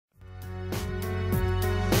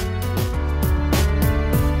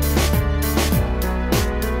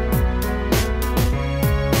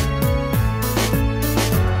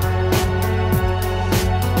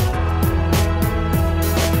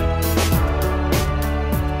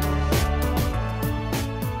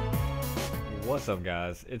What's up,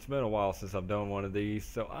 guys? It's been a while since I've done one of these,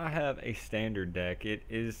 so I have a standard deck. It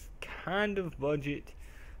is kind of budget.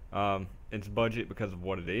 It's budget because of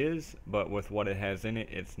what it is, but with what it has in it,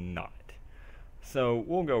 it's not. So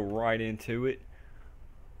we'll go right into it.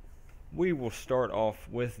 We will start off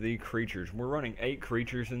with the creatures. We're running 8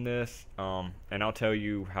 creatures in this, and I'll tell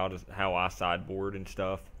you how I sideboard and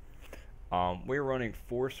stuff. We're running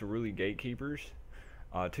 4 Saruli Gatekeepers,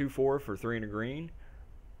 2/4 for 3 and a green.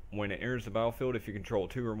 When it enters the battlefield, if you control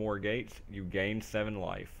 2 or more gates, you gain 7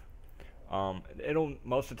 life. It'll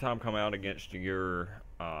most of the time come out against your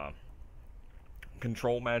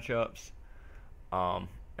control matchups,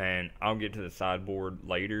 and I'll get to the sideboard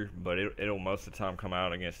later, but it'll most of the time come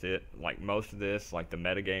out against it. Like most of this, like the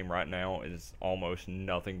metagame right now is almost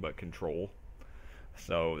nothing but control,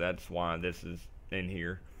 so that's why this is in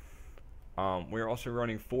here. We're also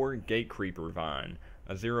running 4 Gatecreeper Vine,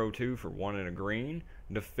 a 0/2 for 1 and a green.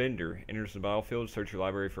 Defender, enters the battlefield, search your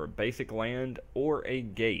library for a basic land or a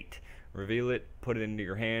gate. Reveal it, put it into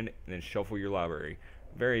your hand, and then shuffle your library.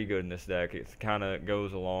 Very good in this deck. It kind of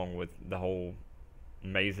goes along with the whole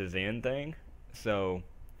Maze's End thing. So,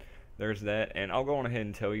 there's that. And I'll go on ahead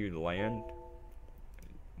and tell you the land.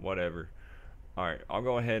 Whatever. Alright, I'll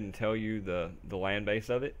go ahead and tell you the land base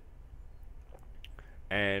of it.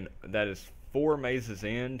 And that is 4 Maze's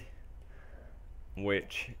End,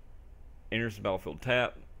 which enters the battlefield,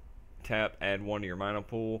 tap, add 1 to your mana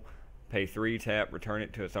pool, pay 3, tap, return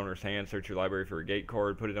it to its owner's hand, search your library for a gate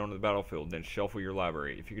card, put it onto the battlefield, then shuffle your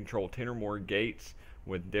library. If you control 10 or more gates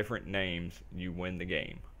with different names, you win the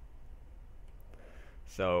game.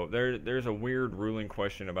 So there's a weird ruling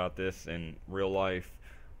question about this in real life.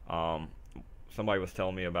 Somebody was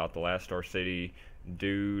telling me about the last Star City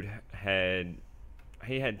dude had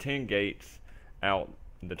 10 gates out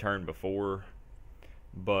the turn before,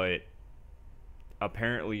 but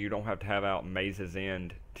apparently you don't have to have out Maze's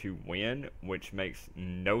End to win, which makes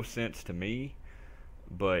no sense to me.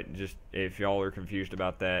 But just if y'all are confused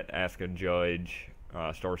about that, ask a judge,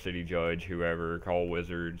 Star City judge, whoever, call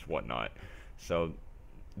wizards, whatnot. So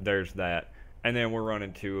there's that. And then we're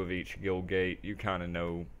running 2 of each Guildgate. You kind of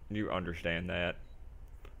know, you understand that.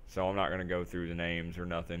 So I'm not going to go through the names or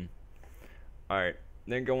nothing. Alright,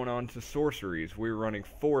 then going on to sorceries. We're running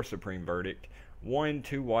 4 Supreme Verdict, 1,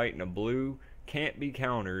 2 white, and a blue. Can't be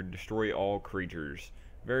countered, destroy all creatures.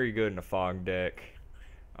 Very good in a fog deck.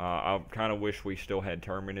 I kind of wish we still had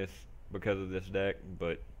Terminus because of this deck,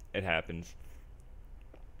 but it happens.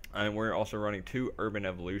 And we're also running 2 Urban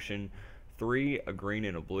Evolution, 3 a green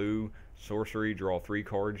and a blue. Sorcery, draw 3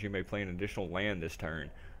 cards. You may play an additional land this turn.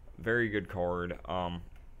 Very good card.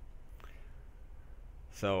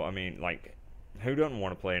 So, I mean, like, who doesn't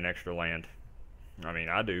want to play an extra land? I mean,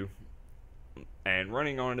 I do. And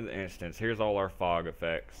running on to the instance, here's all our fog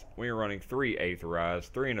effects. We are running 3 Aetherize,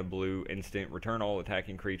 3 in a blue, instant, return all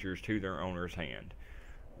attacking creatures to their owner's hand.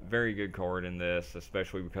 Very good card in this,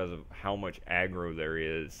 especially because of how much aggro there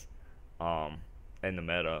is in the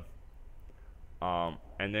meta.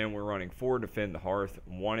 And then we're running 4 Defend the Hearth,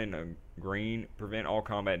 1 in a green, prevent all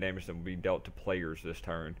combat damage that will be dealt to players this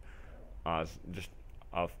turn. Just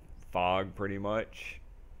a fog pretty much,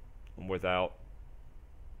 with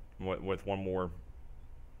 1 more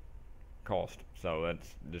cost. So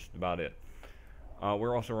that's just about it.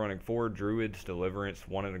 We're also running 4 Druids, Deliverance,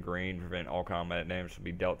 1 in a green, prevent all combat damage to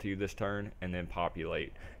be dealt to you this turn, and then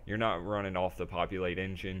Populate. You're not running off the Populate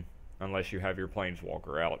engine unless you have your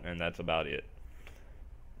Planeswalker out, and that's about it.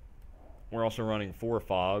 We're also running 4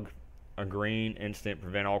 Fog, a green, instant,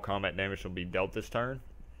 prevent all combat damage to be dealt this turn.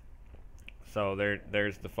 So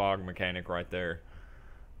there's the Fog mechanic right there.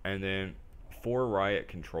 And then 4 Riot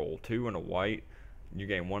Control, 2 and a white. You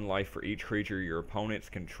gain 1 life for each creature your opponents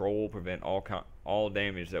control, prevent all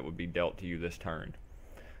damage that would be dealt to you this turn.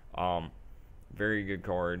 Very good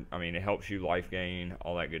card. I mean, it helps you life gain,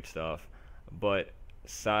 all that good stuff. But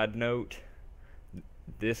side note,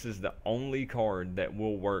 this is the only card that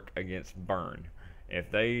will work against burn. If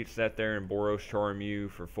they sat there and Boros Charm you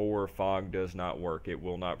for 4, Fog does not work. It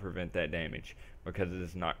will not prevent that damage because it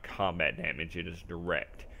is not combat damage, it is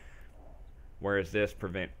direct. Whereas this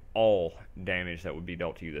prevent all damage that would be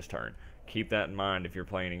dealt to you this turn. Keep that in mind if you're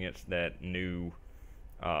playing against that new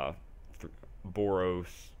Boros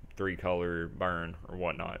 3-color burn or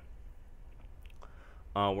whatnot.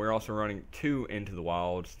 We're also running 2 Into the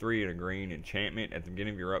Wilds, 3 in a green enchantment. At the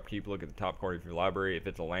beginning of your upkeep, look at the top card of your library. If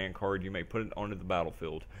it's a land card, you may put it onto the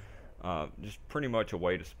battlefield. Just pretty much a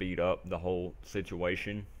way to speed up the whole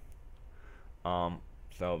situation.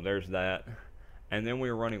 So there's that. And then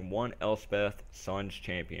we were running 1 Elspeth, Sun's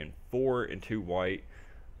Champion, 4 and 2 white,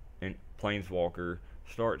 and Planeswalker,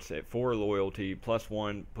 Starts at 4 loyalty,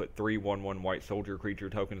 +1, put 3 1/1 white soldier creature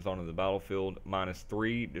tokens onto the battlefield.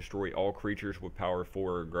 -3, destroy all creatures with power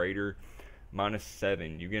 4 or greater.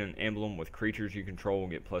 -7, you get an emblem with creatures you control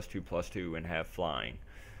and get +2/+2 and have flying.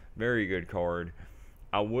 Very good card.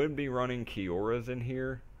 I would be running Kioras in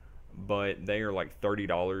here, but they are like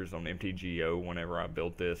 $30 on MTGO whenever I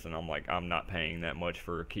built this, and I'm like, I'm not paying that much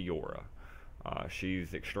for a Kiora.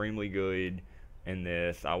 She's extremely good in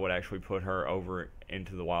this. I would actually put her over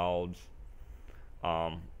into the wilds.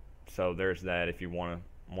 So there's that if you want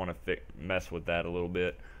to mess with that a little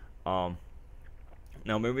bit. Now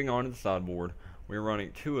moving on to the sideboard, we're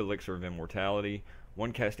running 2 Elixir of Immortality,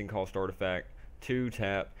 1 casting cost artifact, 2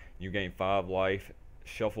 tap, you gain 5 life,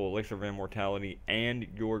 shuffle Elixir of Immortality and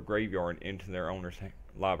your graveyard into their owner's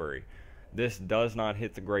library. This does not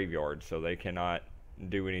hit the graveyard, so they cannot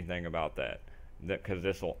do anything about that, because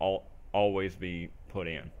this will always be put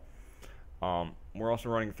in. We're also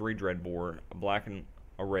running 3 Dreadbore, a black and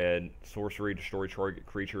a red, sorcery, destroy target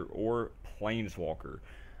creature or planeswalker.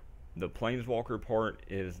 The planeswalker part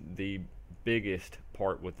is the biggest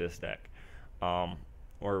part with this deck,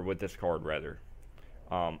 or with this card rather.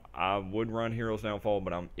 I would run Hero's Downfall,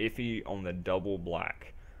 but I'm iffy on the double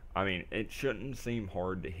black. I mean, it shouldn't seem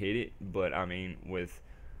hard to hit it, but I mean, with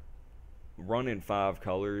running 5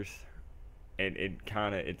 colors,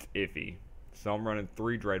 it's iffy. So I'm running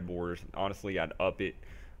 3 Dreadbores. Honestly, I'd up it,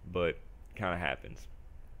 but kind of happens.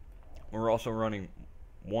 We're also running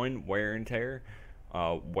 1 Wear and Tear.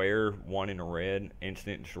 Wear 1 in a red,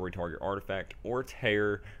 instant, destroy target artifact, or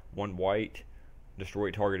tear 1 white,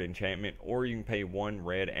 destroy target enchantment, or you can pay 1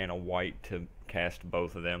 red and a white to cast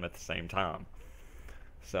both of them at the same time.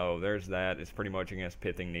 So there's that. It's pretty much against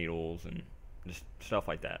Pithing Needles and just stuff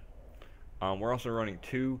like that. We're also running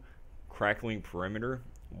 2 Crackling Perimeter,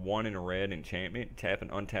 1 in a red enchantment, tap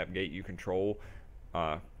and untap gate you control.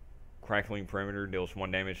 Crackling Perimeter deals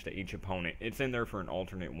 1 damage to each opponent. It's in there for an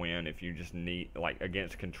alternate win if you just need, like,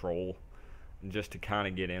 against control, just to kind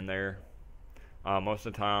of get in there. Most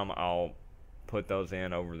of the time I'll put those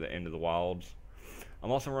in over the end of the wilds.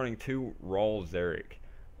 I'm also running 2 Ral Zarek,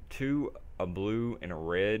 2 a blue and a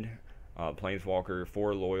red, planeswalker,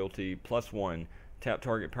 4 loyalty, +1, tap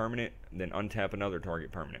target permanent, then untap another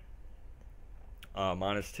target permanent.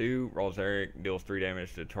 -2, Ral Zarek deals 3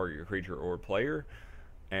 damage to target creature or player.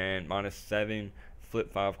 And -7, flip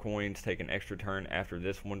 5 coins, take an extra turn after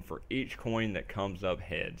this one for each coin that comes up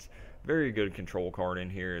heads. Very good control card in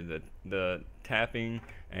here. The tapping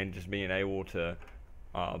and just being able to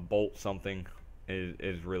bolt something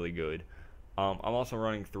is really good. I'm also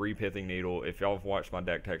running 3 Pithing Needle. If y'all have watched my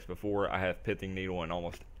deck text before, I have Pithing Needle in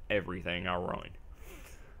almost everything I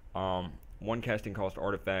run. 1 casting cost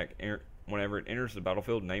artifact. Whenever it enters the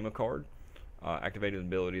battlefield, name a card. Activated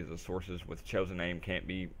abilities of sources with chosen name can't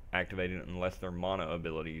be activated unless they're mana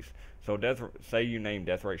abilities. So say you name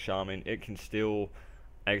Deathrite Shaman, it can still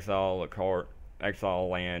exile a card, exile a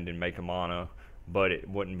land and make a mana, but it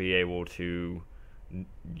wouldn't be able to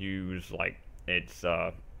use like its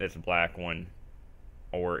black one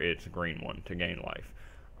or its green one to gain life.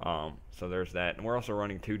 So there's that. And we're also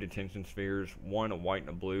running 2 Detention Spheres, 1 a white and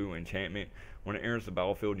a blue enchantment. When it enters the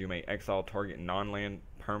battlefield, you may exile target non-land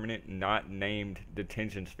permanent not named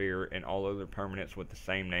Detention Sphere and all other permanents with the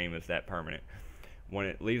same name as that permanent. When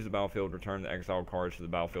it leaves the battlefield, return the exiled cards to the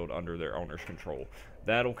battlefield under their owner's control.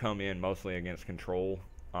 That'll come in mostly against control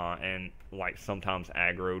and like sometimes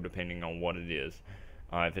aggro depending on what it is.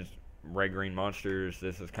 If it's red green monsters,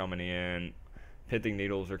 this is coming in. Pithing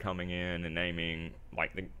Needles are coming in and naming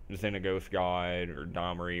like the Xenagos Guide or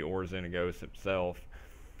Domri or Xenagos itself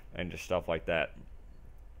and just stuff like that.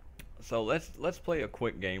 So let's play a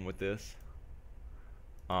quick game with this.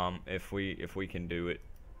 If we can do it.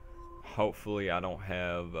 Hopefully I don't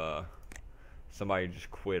have somebody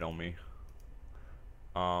just quit on me.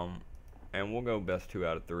 And we'll go best 2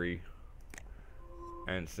 out of 3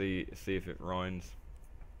 and see if it runs.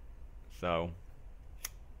 So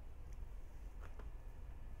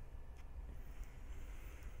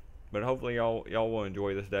but hopefully y'all will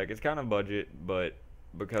enjoy this deck. It's kind of budget, but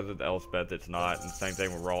because of the Elspeth, it's not. And same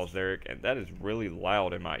thing with Ral Zarek, and that is really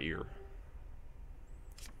loud in my ear.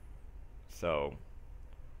 So,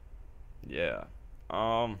 yeah.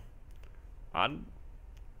 I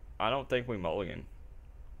don't think we mulligan.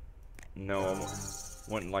 No, I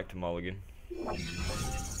wouldn't like to mulligan.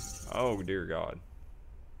 Oh dear God,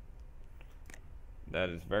 that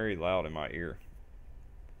is very loud in my ear.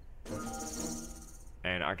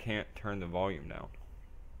 And I can't turn the volume down.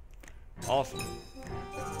 Awesome.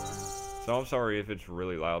 So I'm sorry if it's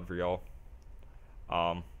really loud for y'all.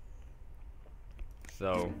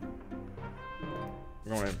 So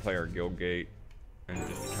We're going to play our Guildgate and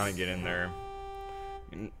just kind of get in there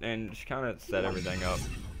and just kind of set everything up.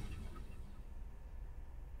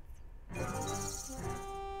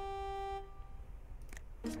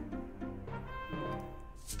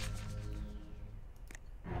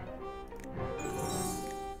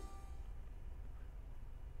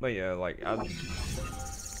 But yeah, like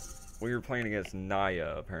we were playing against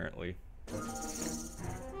Naya apparently.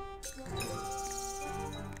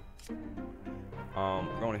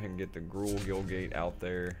 Going ahead and get the Gruul Guildgate out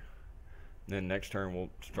there. And then next turn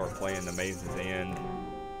we'll start playing the Maze's End.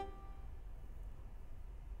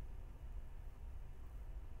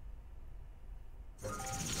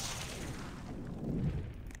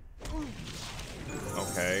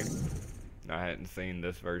 Okay. I hadn't seen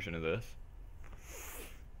this version of this.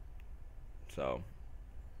 So.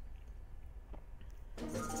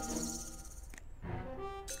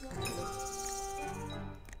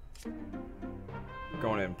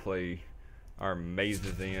 Go ahead and play our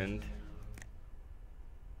Maze's End.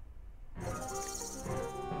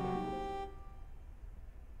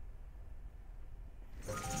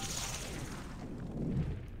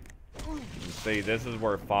 See, this is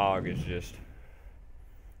where fog is just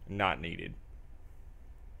not needed.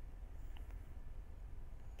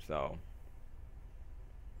 So.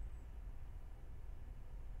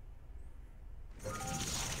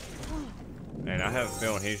 And I have a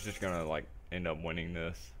feeling he's just gonna like end up winning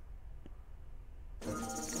this.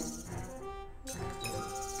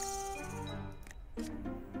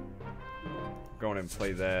 Go on and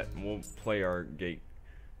play that, and we'll play our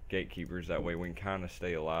gatekeepers. That way we can kind of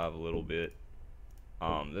stay alive a little bit.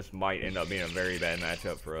 This might end up being a very bad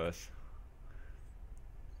matchup for us.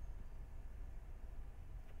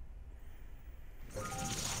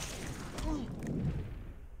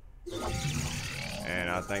 And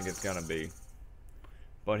I think it's gonna be.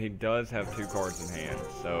 But he does have 2 cards in hand,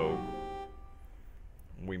 so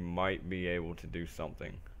we might be able to do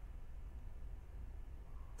something.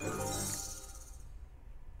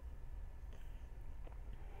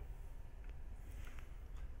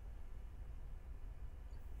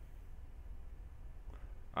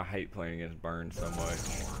 I hate playing against Burn so much.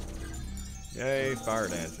 Yay, Fire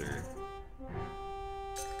Dancer.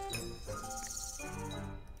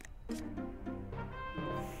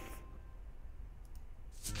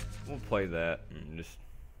 We'll play that and just...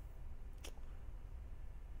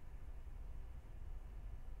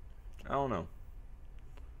 I don't know.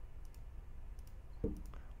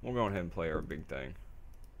 We'll go ahead and play our big thing.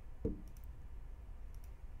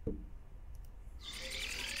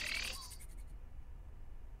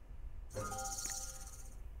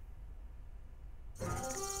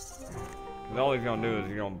 Cause all he's gonna do is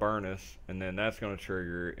he's gonna burn us, and then that's gonna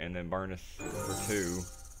trigger, and then burn us for 2.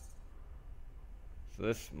 So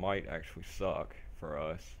this might actually suck for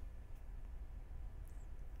us.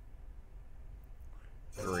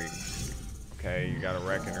 3. Okay, you got a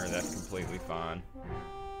Reckoner, that's completely fine.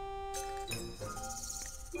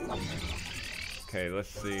 Okay, let's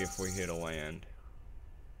see if we hit a land.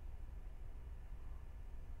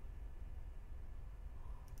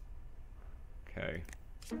 Okay.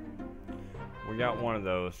 We got one of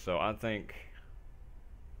those, so I think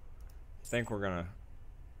we're gonna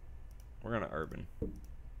urban.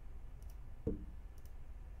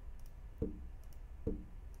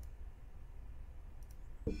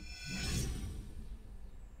 Let's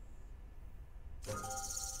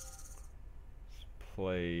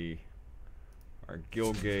play our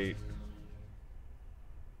Guildgate.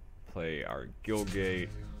 Play our Guildgate.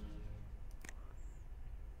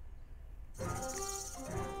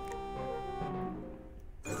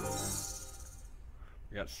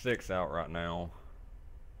 We got 6 out right now.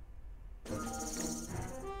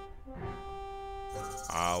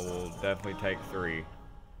 I will definitely take 3.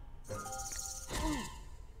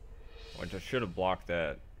 Which I should have blocked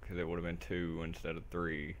that, because it would have been 2 instead of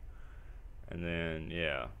 3. And then,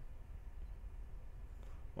 yeah.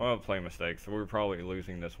 Well, play mistakes, so we're probably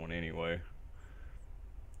losing this one anyway.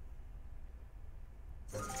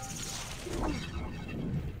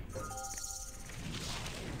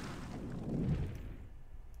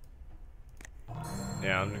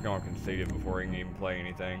 Yeah, I'm just gonna concede it before he can even play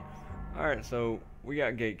anything. Alright, so we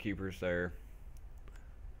got gatekeepers there.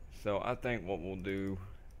 So I think what we'll do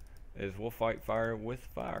is we'll fight fire with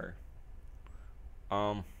fire.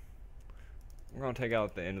 We're gonna take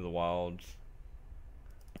out the End of the Wilds.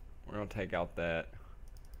 We're gonna take out that.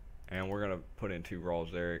 And we're gonna put in 2 Ral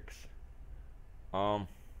Zareks.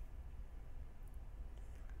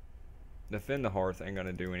 Defend the Hearth ain't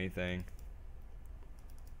gonna do anything.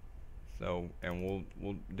 So, and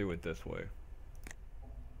we'll do it this way.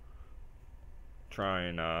 try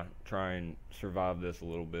and survive this a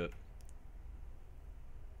little bit.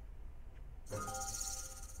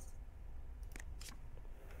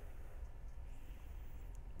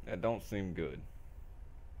 That don't seem good.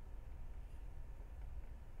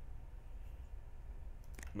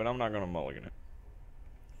 But I'm not gonna mulligan it.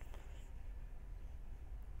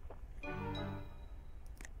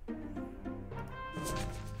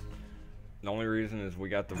 The only reason is we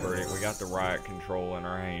got the verdict, we got the Riot Control in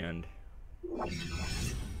our hand.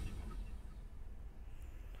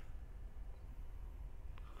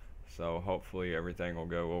 So hopefully everything will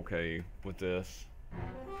go okay with this.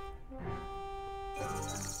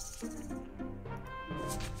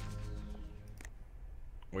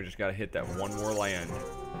 We just gotta hit that one more land.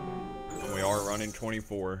 We are running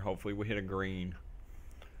 24. Hopefully we hit a green.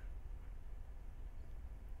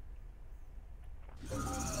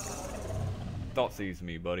 Thought sees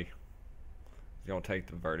me, buddy. He's gonna take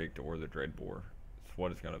the verdict or the Dreadbore. That's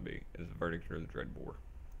what it's gonna be. Is the verdict or the Dreadbore.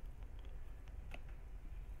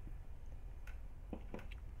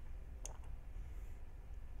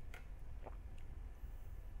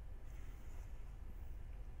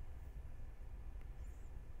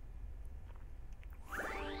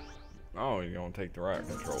 Oh, he's gonna take the Riot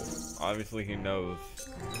Control. Obviously he knows.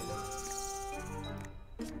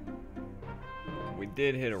 We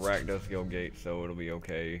did hit a Rakdos Guildgate, so it'll be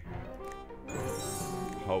okay.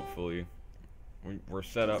 Hopefully. We're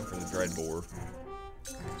set up for the Dreadbore.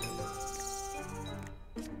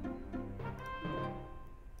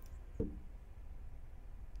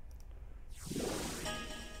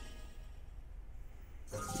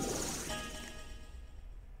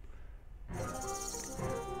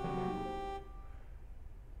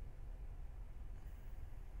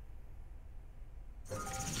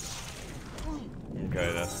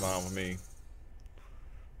 Okay, that's fine with me.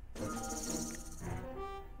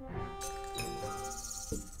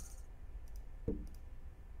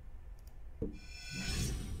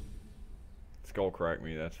 Skull crack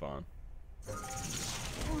me, that's fine.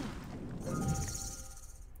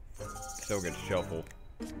 Still gets shuffled.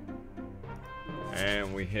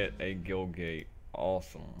 And we hit a Guildgate.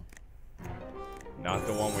 Awesome. Not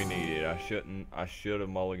the one we needed. I should have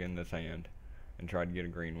mulliganed this hand and tried to get a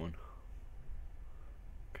green one.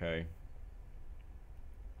 Okay.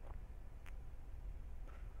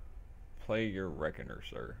 Play your Reckoner,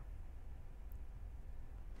 sir.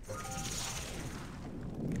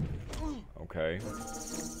 Okay.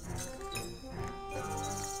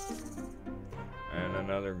 And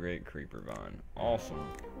another Gatecreeper Vine. Awesome.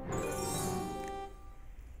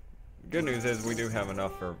 Good news is we do have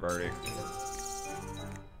enough for a verdict.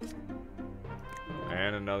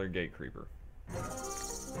 And another Gatecreeper.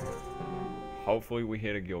 Hopefully we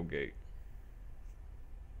hit a Guildgate.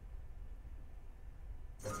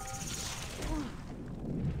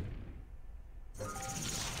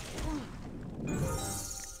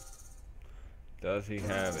 Does he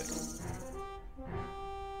have it?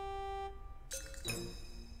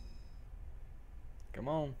 Come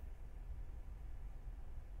on.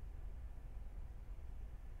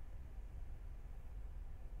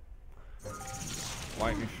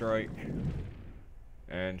 Lightning strike.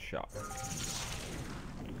 And shot.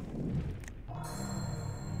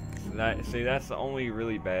 See, that's the only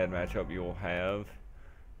really bad matchup you'll have,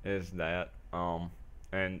 is that.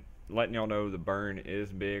 And letting y'all know the burn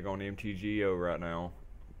is big on MTGO right now,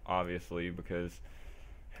 obviously, because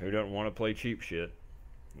who doesn't want to play cheap shit?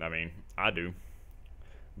 I mean, I do.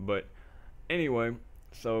 But anyway,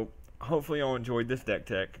 so hopefully y'all enjoyed this deck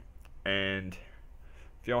tech, and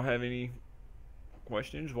if y'all have any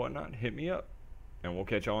questions, whatnot, hit me up, and we'll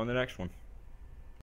catch y'all on the next one.